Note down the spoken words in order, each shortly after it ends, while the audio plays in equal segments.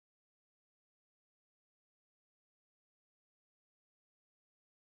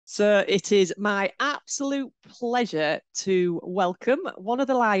So it is my absolute pleasure to welcome one of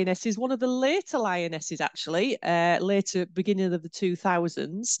the Lionesses, one of the later Lionesses, actually, later beginning of the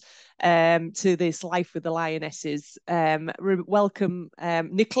 2000s, to this Life with the Lionesses. Welcome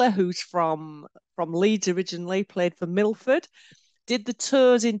Nicola, who's from Leeds originally, played for Milford, did the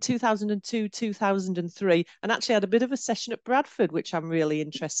tours in 2002, 2003, and actually had a bit of a session at Bradford, which I'm really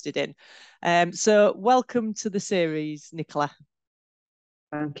interested in. So welcome to the series, Nicola.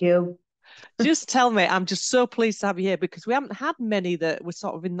 Thank you. Just tell me, I'm just so pleased to have you here because we haven't had many that were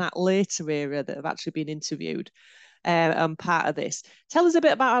sort of in that later era that have actually been interviewed and part of this. Tell us a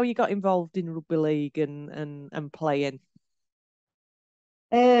bit about how you got involved in rugby league and playing.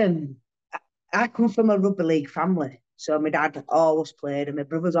 I come from a rugby league family, so my dad always played, and my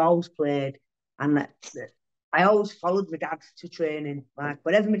brothers always played, and I always followed my dad to training. Like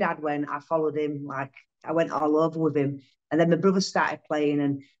wherever my dad went, I followed him. Like I went all over with him, and then my brothers started playing,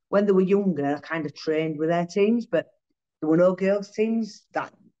 and when they were younger, I kind of trained with their teams, but there were no girls' teams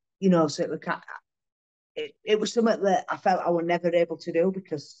that, so it was something that I felt I was never able to do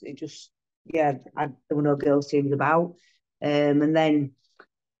because it just, there were no girls' teams about. And then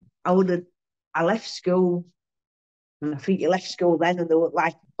I left school, and I think you left school then, and they were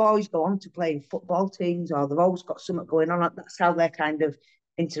like, boys go on to play in football teams, or they've always got something going on. That's how they kind of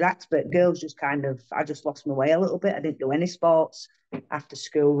interact. But girls just I just lost my way a little bit. I didn't do any sports after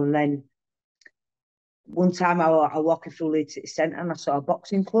school. And then one time I was walking through Leeds City Centre and I saw a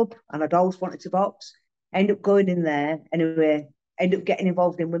boxing club, and I'd always wanted to box. I ended up going in there anyway, ended up getting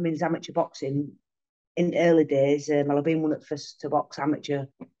involved in women's amateur boxing in the early days. I've been one of the first to box amateur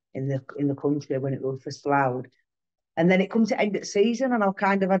in the country when it was first allowed. And then it comes to end of the season, and I'd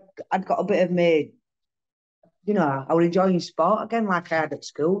got a bit of me, I was enjoying sport again like I had at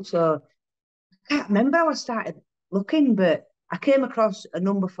school. So I can't remember how I started looking, but I came across a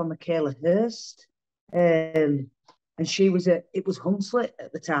number from Michaela Hurst, and it was Hunslet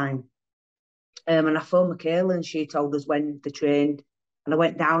at the time. And I phoned Michaela, and she told us when they trained. And I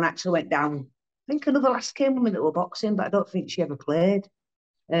went down. I think another lass came with me that were boxing, but I don't think she ever played.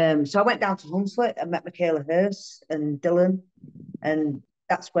 So I went down to Hunslet and met Michaela Hurst and Dylan, and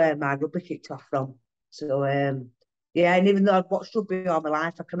that's where my rugby kicked off from. So, and even though I'd watched rugby all my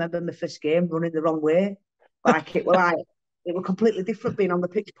life, I can remember my first game running the wrong way. It was completely different being on the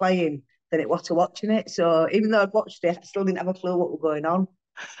pitch playing than it was to watching it. So even though I'd watched it, I still didn't have a clue what was going on.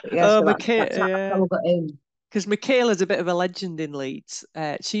 But so that's how I got in. Because Michaela's a bit of a legend in Leeds.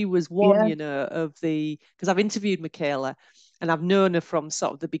 She was one, because I've interviewed Michaela and I've known her from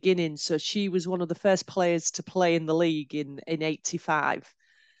sort of the beginning. So she was one of the first players to play in the league in 85.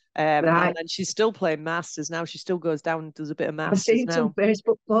 Right. And then she's still playing Masters now. She still goes down and does a bit of Masters now. I've seen some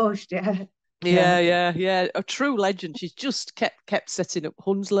Facebook posts, yeah. Yeah. A true legend. She's just kept setting up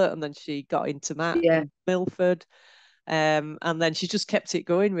Hunslet, and then she got into Milford. And then she just kept it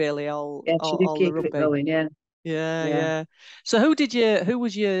going really all keep it going, Yeah. So who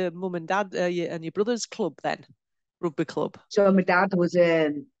was your mum and dad and your brother's club then? Rugby club. So my dad was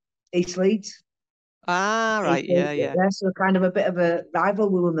East Leeds. Right, yeah. So kind of a bit of a rival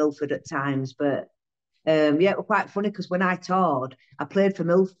with Milford at times, but it was quite funny because when I toured, I played for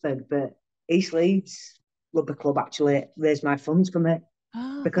Milford, but East Leeds Rugby Club actually raised my funds for me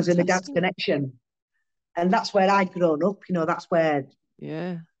because of my dad's connection. And that's where I'd grown up, that's where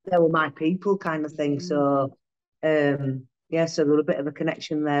they were my people kind of thing. So, so there was a bit of a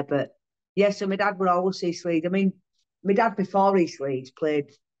connection there. But, so my dad would always East Leeds. I mean, my dad before East Leeds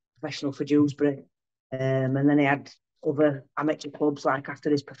played professional for Dewsbury. And then he had other amateur clubs like after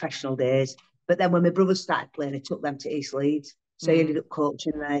his professional days. But then when my brothers started playing, he took them to East Leeds. So he ended up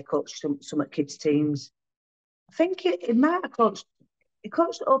coaching there. He coached some at kids' teams. I think he might have coached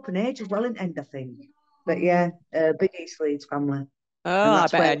open age as well in end, I think. But big East Leeds family. Oh, I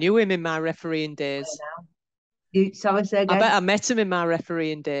bet I knew him in my refereeing days. Sorry, say again? I bet I met him in my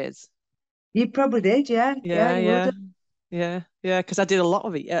refereeing days. You probably did, yeah. Yeah, because I did a lot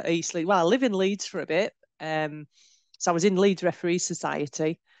of it at East Leeds. Well, I live in Leeds for a bit. So I was in Leeds Referee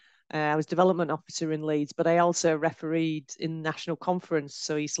Society. I was development officer in Leeds, but I also refereed in national conference.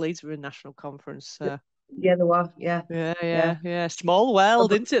 So East Leeds were in national conference. Yeah, they were. Yeah. Small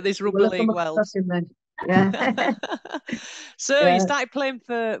world, isn't it? This rugby league world. Yeah. So you started playing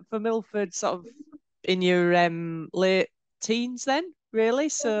for Milford sort of in your late teens then, really?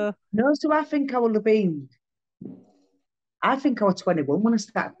 So no, so I think I would have been. I think I was 21 when I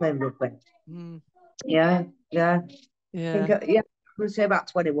started playing rugby. Yeah. I would say about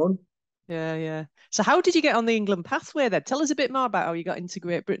 21. Yeah. So how did you get on the England pathway then? Tell us a bit more about how you got into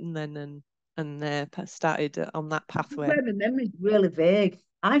Great Britain then and started on that pathway. My memory's really vague.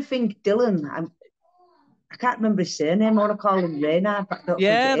 I think Dylan, I can't remember his surname. I want to call him Reynard, but I don't think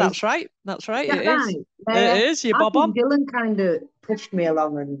Yeah, it is. that's right. That's Is right. that It is. right? It Yeah. is. You're I bob on. think Dylan kind of pushed me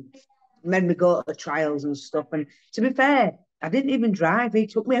along and made me go to the trials and stuff. And to be fair, I didn't even drive. He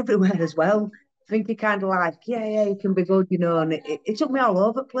took me everywhere as well. I think he kind of like, yeah, you can be good, and it took me all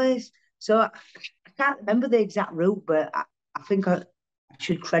over the place. So I can't remember the exact route, but I think I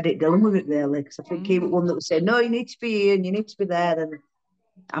should credit Dylan with it really, because I think he was one that would say, no, you need to be here and you need to be there. And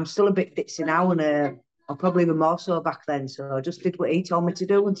I'm still a bit ditzy now, and I'll probably be more so back then. So I just did what he told me to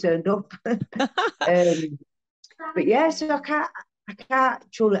do and turned up. But yeah, so I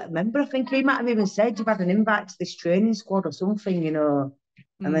can't truly remember. I think he might have even said you've had an invite to this training squad or something,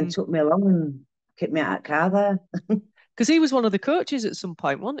 and then took me along and kicked me out of the car there. Because he was one of the coaches at some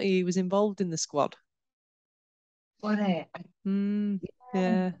point, wasn't he? He was involved in the squad. But Yeah.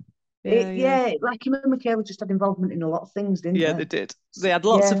 Yeah. like him and Michaela just had involvement in a lot of things, didn't Yeah, they? they did. They had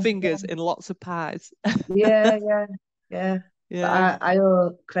lots of Yeah, fingers in lots of pies. yeah. But Yeah. I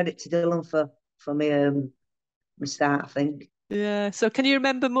owe credit to Dylan for me my start, I think. Yeah. So can you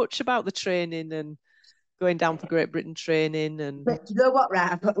remember much about the training and going down for Great Britain training and But you know what,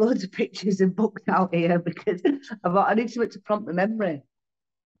 right? I've got loads of pictures and books out here because I need something to prompt my memory.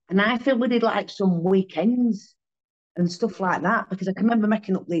 And I think we did like some weekends and stuff like that because I can remember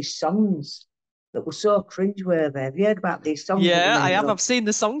making up these songs that were so cringeworthy. Have you heard about these songs that we yeah, I made have. up? I've seen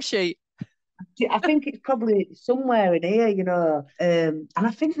the song sheet. I think it's probably somewhere in here, and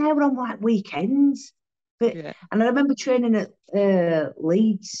I think they were on like weekends. But Yeah. and I remember training at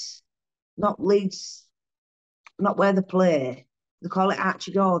Leeds, not Leeds, not where they play. They call it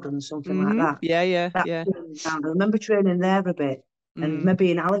Archie Gordon, something like that. Yeah, yeah, That yeah. training ground. I remember training there a bit, and Mm.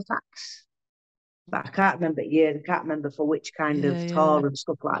 maybe in Halifax, but I can't remember years. I can't remember for which kind Yeah, of yeah. tour and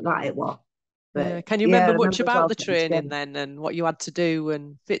stuff like that it was. Yeah. But Can you yeah, I remember much remember us about all the getting training together. then and what you had to do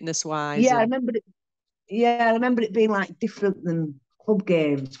and fitness wise Yeah, I and remember it. Yeah, I remember it being like different than club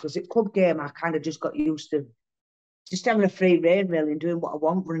games because at club game I kind of just got used to just having a free rein really and doing what I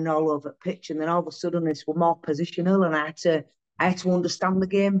want, running all over the pitch, and then all of a sudden this were more positional, and I had to understand the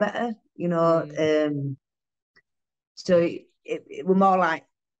game better, mm. So it were more like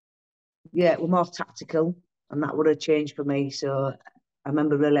it were more tactical, and that would have changed for me. So I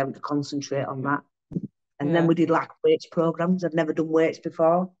remember really having to concentrate on that. And then Yeah. we did like weights programs. I'd never done weights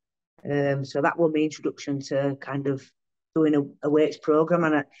before. So that was my introduction to kind of doing a weights program.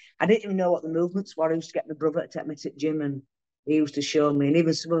 And I didn't even know what the movements were. I used to get my brother to take me to the gym and he used to show me. And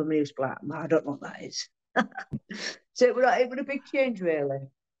even some of them, he was like, I don't know what that is. So it was a big change, really.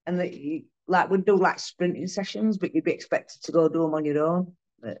 And like we'd do like sprinting sessions, but you'd be expected to go do them on your own,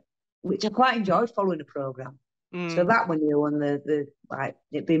 which I quite enjoyed following the program. So Mm. that one you and the like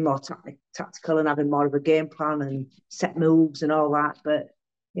it being more tactical and having more of a game plan and set moves and all that. But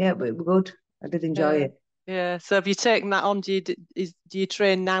yeah, but it was good. I did enjoy Yeah. it. Yeah. So have you taken that on? Do you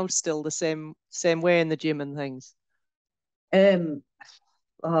train now still the same way in the gym and things? Um,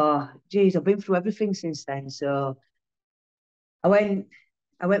 oh, geez, I've been through everything since then. So I went,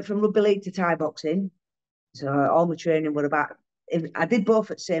 I went from rugby league to Thai boxing. So all my training were about. I did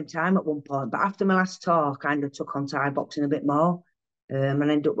both at the same time at one point, but after my last tour, I kind of took on Thai boxing a bit more, and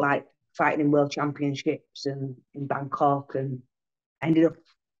ended up like fighting in world championships and in Bangkok, and ended up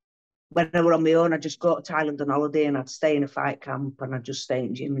when I were on my own, I'd just go to Thailand on holiday and I'd stay in a fight camp and I'd just stay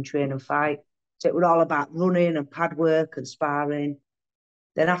in gym and train and fight. So it was all about running and pad work and sparring.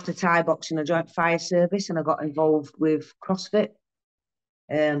 Then after Thai boxing, I joined fire service and I got involved with CrossFit.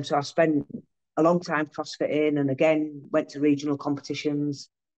 So I spent a long time CrossFitting and again went to regional competitions.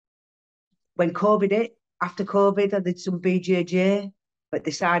 When COVID hit, after COVID, I did some BJJ, but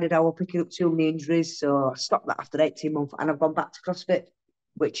decided I was picking up too many injuries. So I stopped that after 18 months and I've gone back to CrossFit,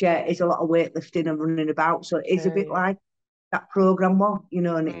 which is a lot of weightlifting and running about. So it is a Yeah, bit yeah. like that program was, and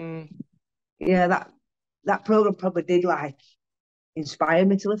Mm. yeah, that program probably did like inspire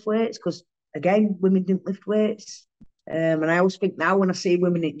me to lift weights because again, women didn't lift weights. And I always think now when I see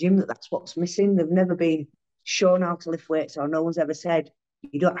women in gym that's what's missing. They've never been shown how to lift weights, or no one's ever said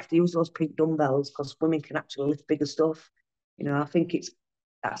you don't have to use those pink dumbbells because women can actually lift bigger stuff. I think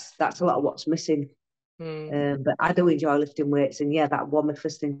that's a lot of what's missing. Mm. But I do enjoy lifting weights, and yeah, that was my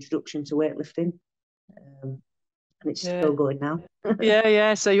first introduction to weightlifting, and it's Yeah. still going now. Yeah,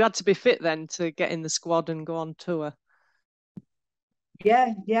 yeah. So you had to be fit then to get in the squad and go on tour.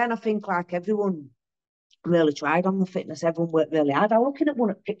 Yeah, and I think like everyone really tried on the fitness. Everyone worked really hard. I was looking at one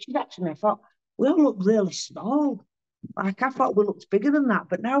of the pictures actually. I thought we all look really small. Like I thought we looked bigger than that,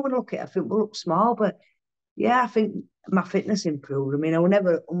 but now when I look at it, I think we look small. But yeah, I think my fitness improved. I mean, I was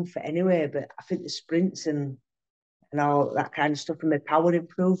never unfit anyway, but I think the sprints and and all that kind of stuff, and my power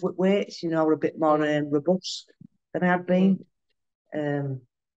improved with weights, a bit more robust than I had been.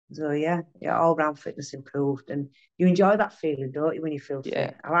 So yeah, all round fitness improved, and you enjoy that feeling, don't you, when you feel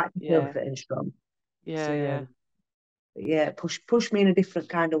fit? I like to feel fit and strong. Yeah. Push me in a different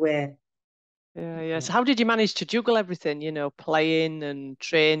kind of way. Yeah. So how did you manage to juggle everything, playing and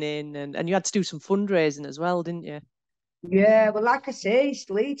training, and you had to do some fundraising as well, didn't you? Yeah, well, like I say,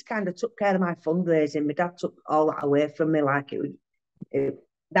 Leeds kind of took care of my fundraising. My dad took all that away from me. Like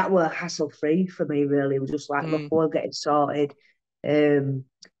that were hassle free for me. Really, it was just like, look, we'll get it sorted. And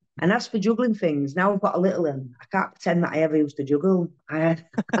as for juggling things, now I've got a little one. I can't pretend that I ever used to juggle. I had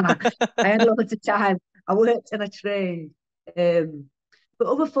loads of time. I worked and I trained. But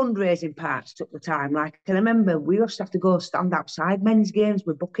other fundraising parts took the time. Like, I can remember we used to have to go stand outside men's games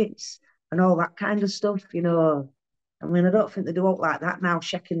with buckets and all that kind of stuff, I mean, I don't think they do out like that now,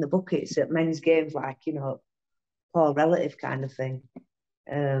 checking the buckets at men's games, like, poor relative kind of thing.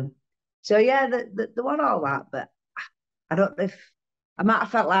 So yeah, they want all that, but I don't know if I might have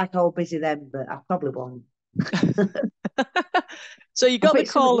felt like I was busy then, but I probably won't. So you got the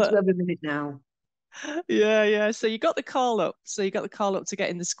call up every minute now. Yeah. So you got the call up. So you got the call up to get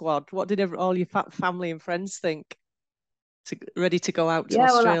in the squad. What did all your family and friends think? Ready to go out to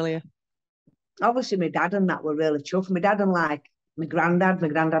Australia? Obviously my dad and that were really chuffed. My dad and like my granddad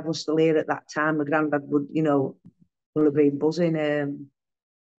was still here at that time. My granddad would, will have been buzzing. And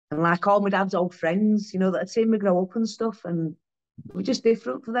like all my dad's old friends, that had seen me grow up and stuff. And it was just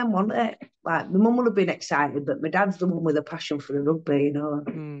different for them, wasn't it? Like my mum would have been excited, but my dad's the one with a passion for the rugby,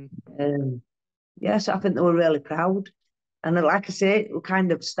 So I think they were really proud. And like I say, we're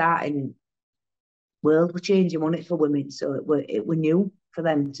kind of starting world, we're changing on it for women. So it were new for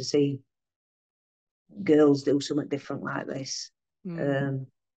them to see girls do something different like this. But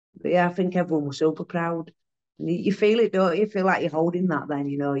yeah, I think everyone was super proud. And you feel it, don't you? You feel like you're holding that then,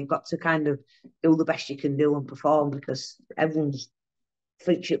 you've got to kind of do the best you can do and perform because everyone's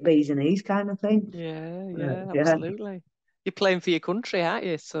friendship B's and E's kind of thing. Yeah, absolutely. You're playing for your country, aren't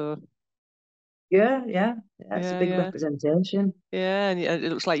you? So yeah, it's a big representation. Yeah, and it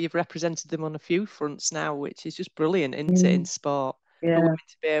looks like you've represented them on a few fronts now, which is just brilliant, isn't it, in sport? For women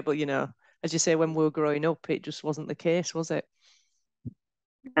to be able, as you say, when we were growing up, it just wasn't the case, was it?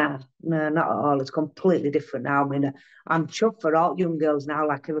 No, not at all. It's completely different now. I mean, I'm chuffed for all young girls now.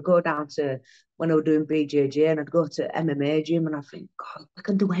 Like if I go down to when I was doing BJJ and I'd go to MMA gym and I think, God, they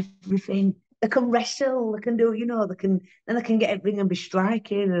can do everything. They can wrestle. They can do, they can get everything and be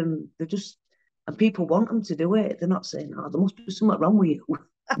striking, and and people want them to do it. They're not saying, oh, there must be something wrong with you.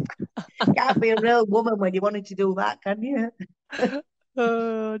 Can't be a real woman when you wanted to do that, can you?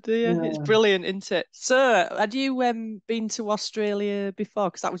 Oh dear, it's brilliant, isn't it? So, had you been to Australia before?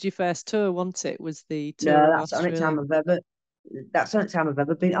 Because that was your first tour, wasn't it? Was the tour of that's the only Australia? time I've ever. That's the only time I've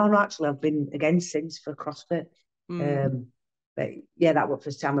ever been. Oh no, actually, I've been again since for CrossFit. But yeah, that was the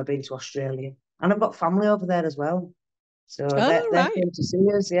first time I've been to Australia, and I've got family over there as well. So they came to see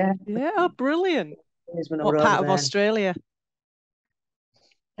us. Yeah. Yeah, brilliant. When What part of there. Australia?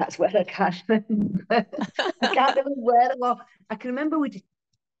 That's where I can't remember. I can't remember where it was. I can remember we did.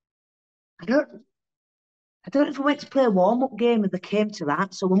 I don't know if we went to play a warm-up game and they came to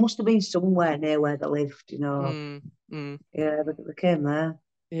that. So we must have been somewhere near where they lived, Yeah, they came there.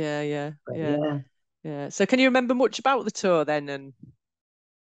 Yeah. So can you remember much about the tour then? And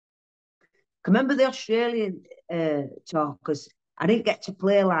I remember the Australian tour because I didn't get to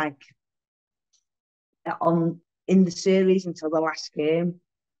play like in the series until the last game.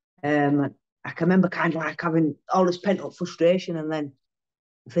 I can remember kind of like having all this pent-up frustration, and then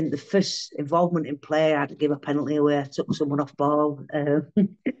I think the first involvement in play, I had to give a penalty away. I took someone off ball,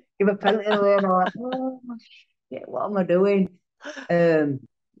 give a penalty away, and I'm like, oh shit, what am I doing? And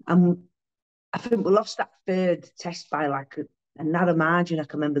I think we lost that third test by like a narrow margin. I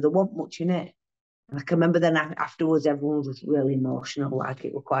can remember there wasn't much in it. And I can remember then afterwards, everyone was really emotional. Like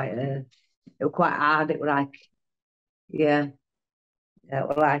it was quite hard. It was like,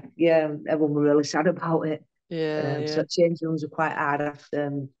 everyone was really sad about it. So change rooms were quite hard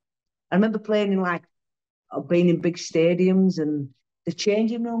after. I remember playing in like, being in big stadiums and the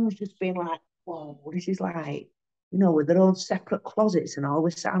changing rooms just being like, whoa, this is like, with their own separate closets and all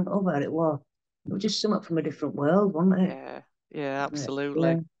this sound over it was just something from a different world, wasn't it? Yeah,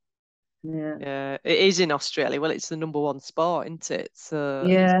 absolutely. Yeah. It is in Australia. Well, it's the number one sport, isn't it? So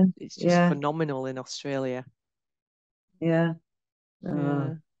it's just phenomenal in Australia. Yeah.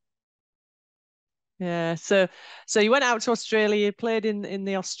 Yeah. So you went out to Australia, you played in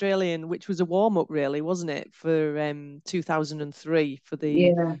the Australian, which was a warm-up really, wasn't it, for 2003 for the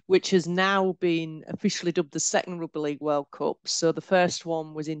Yeah, which has now been officially dubbed the second Rugby League World Cup. So the first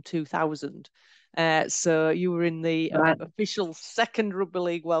one was in 2000. So you were in the right. official second Rugby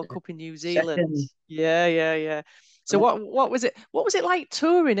League World Cup in New Zealand. Second. Yeah, yeah, yeah. So what was it? What was it like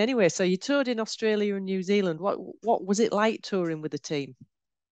touring anyway? So you toured in Australia and New Zealand. What was it like touring with the team?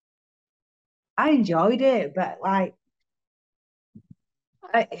 I enjoyed it, but like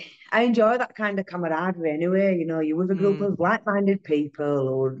I, I enjoy that kind of camaraderie anyway. You know, you're with a group Mm, of like-minded people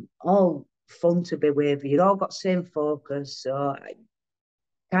who are all fun to be with. You all got same focus, so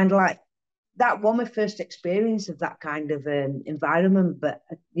kind of like that was my first experience of that kind of environment. But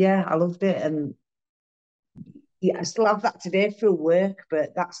yeah, I loved it, and yeah, I still have that today through work.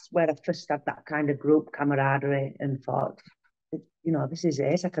 But that's where I first had that kind of group camaraderie and thought, you know, this is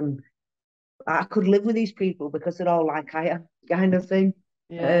it. I could live with these people because they're all like I am, kind of thing.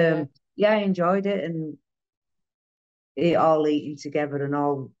 yeah, yeah. Um, yeah, I enjoyed it, and all eating together and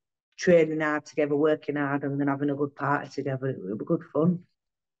all training hard together, working hard, and then having a good party together. It was good fun.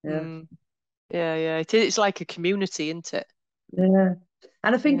 Yeah, Mm, yeah, yeah. It's like a community, isn't it? yeah.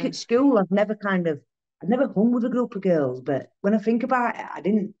 And I think Yeah. at school, I've never hung with a group of girls, but when I think about it, I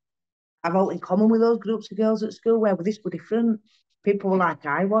didn't have out in common with those groups of girls at school where this were different. People were like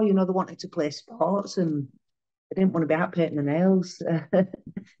I was, you know, they wanted to play sports and they didn't want to be out painting their nails.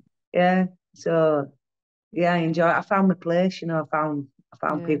 Yeah, so yeah, I enjoy it. I found my place, you know, I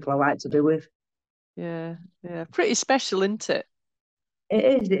found Yeah, people I like to be with. yeah, yeah. Pretty special, isn't it?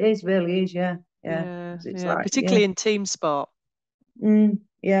 It is, really is, yeah, yeah. Yeah, It's yeah. like, yeah, Particularly in team sport.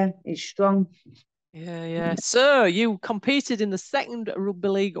 yeah, it's strong. Yeah, yeah. So you competed in the second Rugby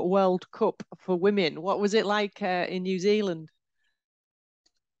League World Cup for women. What was it like in New Zealand?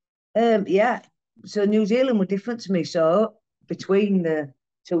 Yeah. So New Zealand were different to me. So between the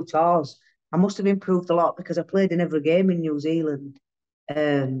two tours, I must have improved a lot because I played in every game in New Zealand.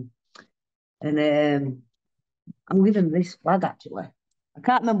 Um, and I'm giving this flag actually. I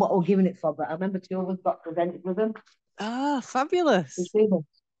can't remember what I was giving it for, but I remember two of us got presented with them. Ah, You fabulous. see them?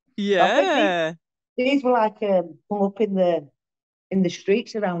 So I think Yeah. these were like hung up in the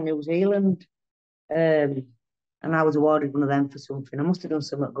streets around New Zealand. Um, and I was awarded one of them for something. I must have done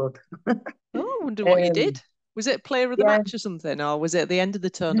something good. Oh, I wonder what you did. Um, Was it player of the yeah, match or something, or was it at the end of the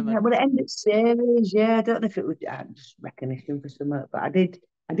yeah, tournament? but it ended series. Yeah, I don't know if it was just recognition for something, but I did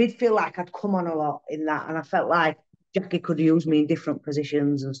feel like I'd come on a lot in that, and I felt like Jackie could use me in different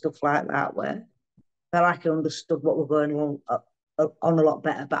positions and stuff like that. Where I felt like I understood what were going on a lot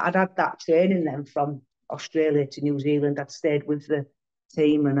better. But I'd had that training then from Australia to New Zealand. I'd stayed with the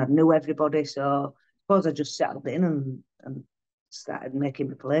team and I knew everybody, so I suppose I just settled in and started making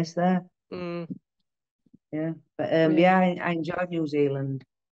my place there. Mm, Yeah, but yeah. yeah, I enjoyed New Zealand.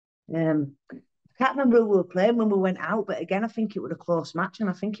 I can't remember who we were playing when we went out, but again, I think it was a close match, and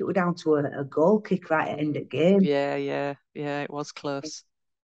I think it was down to a goal kick right at the end Mm, of the game. yeah, yeah, yeah. It was close.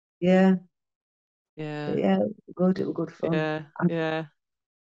 Yeah, Yeah, but yeah, it was good fun. yeah, And yeah.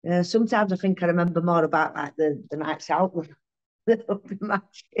 sometimes I think I remember more about like the nights out than the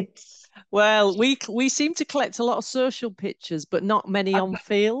matches. Well, we seem to collect a lot of social pictures, but not many I've on got,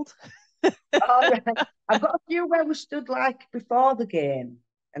 field. all right, I've got a few where we stood like before the game,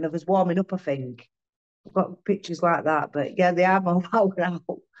 and I was warming up. I think I've got pictures like that, but yeah, they are more out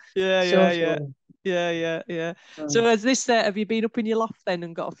Yeah, yeah, yeah. social. Yeah, yeah, yeah. So Um, as this have you been up in your loft then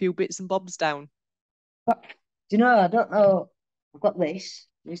and got a few bits and bobs down? but, do you know? I don't know. I've got this.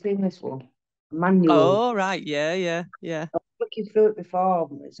 Have you seen this one? A manual. Oh, right. Yeah, yeah, yeah. I was looking through it before.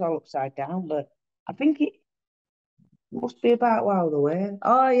 It's all upside down, but I think it must be about while we're away.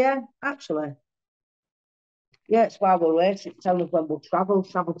 Oh yeah, actually, yeah, it's while we're away. It tells us when we'll travel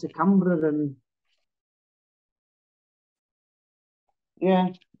to Canberra, and yeah,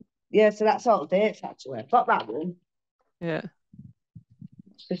 yeah. So that's all the dates actually. I've got that one. Yeah.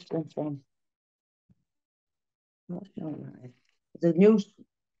 What's this one from? What's that? The news.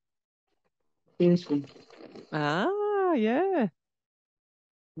 This one. Ah, yeah.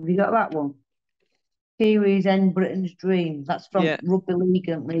 Have you got that one? Kiwis End Britain's Dream. That's from Yeah. Rugby League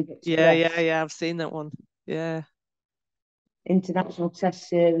and League Yeah, yeah, Express. yeah. I've seen that one. Yeah. International Test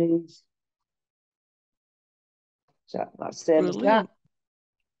Series. So that's the same as that. Brilliant.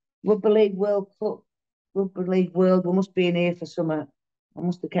 Rugby League World Cup. Rugby League World. We must be in here for summer. I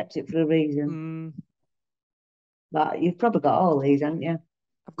must have kept it for a reason. Mm, But you've probably got all these, haven't you?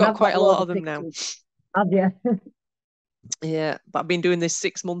 I've And got I've quite got a a lot load of of them now. pictures. Have you? Yeah, but I've been doing this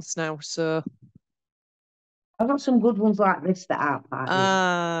 6 months now, so I've got some good ones like this that aren't part of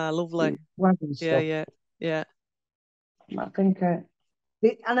Ah, lovely. wagon Yeah, stuff. yeah, yeah. I think,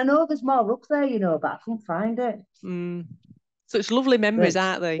 and I know there's more up there, but I couldn't find it. Mm. Such lovely memories, But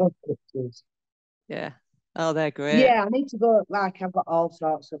aren't they? love pictures. Yeah. Oh, they're great. Yeah, I need to go. Like I've got all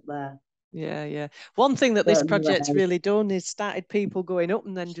sorts up there. Yeah, yeah. One thing that this Certainly project's right. really done is started people going up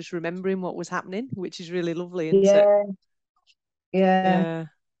and then just remembering what was happening, which is really lovely, isn't it? Yeah, yeah.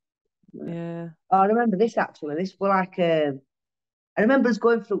 Yeah, yeah. Oh, I remember this actually. This were like I remember us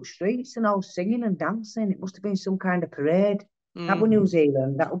going through streets and all singing and dancing. It must have been some kind of parade. That was New Mm.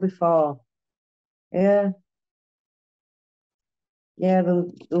 Zealand. That was before. Yeah, yeah. There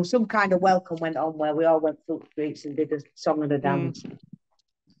was some kind of welcome went on where we all went through the streets and did a song and a Mm. dance.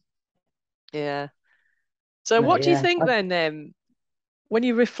 Yeah. So what do you Yeah. think then, when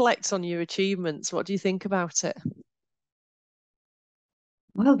you reflect on your achievements, what do you think about it?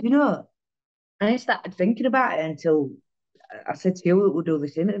 Well, I started thinking about it until I said to you that we'll do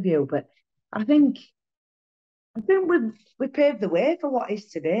this interview. But I think we paved the way for what is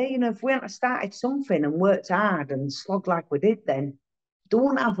today. If we hadn't started something and worked hard and slogged like we did then, they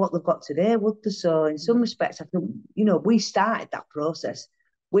wouldn't have what they've got today, would they? So in some respects, I think, we started that process.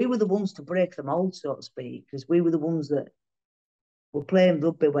 We were the ones to break the mold, so to speak, because we were the ones that were playing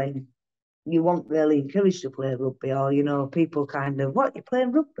rugby when you weren't really encouraged to play rugby, or, people kind of, what, you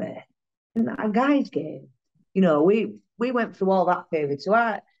playing rugby? Isn't that a guy's game? We went through all that period. So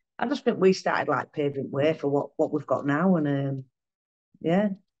I just think we started like paving way for what we've got now. And yeah,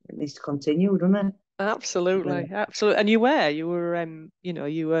 it needs to continue, doesn't it? Absolutely, absolutely. And you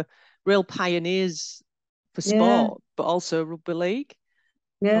were real pioneers for Yeah, sport, but also rugby league.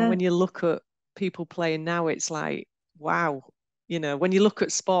 And yeah. when you look at people playing now, it's like, wow. When you look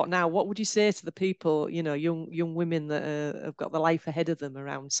at sport now, what would you say to the people, young women that have got the life ahead of them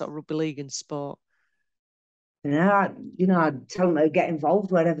around sort of rugby league and sport? I tell them to get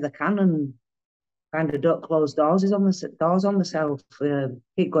involved wherever they can and kind of don't close doors on themselves.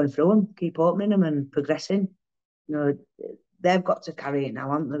 Keep going through them, keep opening them and progressing. You know, they've got to carry it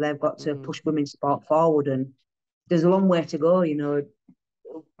now, haven't they? They've got to Mm, push women's sport forward, and there's a long way to go.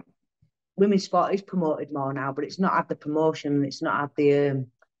 Women's sport is promoted more now, but it's not had the promotion. It's not had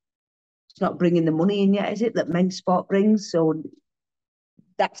it's not bringing the money in yet, is it? That men's sport brings. So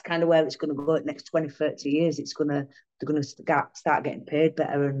that's kind of where it's going to go. The next 20, 30 years, they're going to start getting paid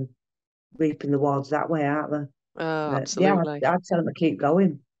better and reaping the rewards that way, aren't they? oh, But yeah, absolutely. I'd tell them to keep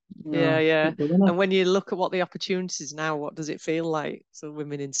going. Yeah, yeah. Keep doing it. And when you look at what the opportunities now, what does it feel like for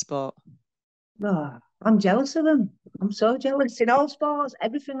women in sport? Oh, I'm jealous of them. I'm so jealous in all sports.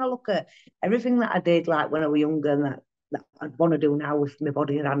 Everything I look at, everything that I did like when I was younger, and that I'd want to do now with my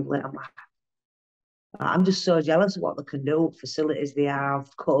body and handle it. I'm just so jealous of what they can do, facilities they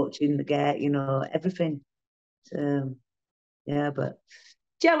have, coaching they get, everything. So, yeah, but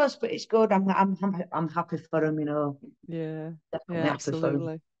jealous, but it's good. I'm happy for them. Yeah, Definitely yeah, happy for them.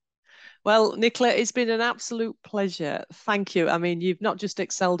 absolutely. Well, Nicola, it's been an absolute pleasure. Thank you. I mean, you've not just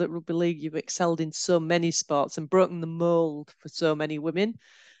excelled at rugby league, you've excelled in so many sports and broken the mold for so many women.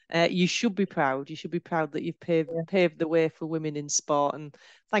 You should be proud. You should be proud that you've Yeah. paved the way for women in sport. And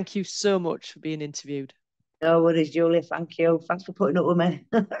thank you so much for being interviewed. No worries, Julie. Thank you. Thanks for putting up with me.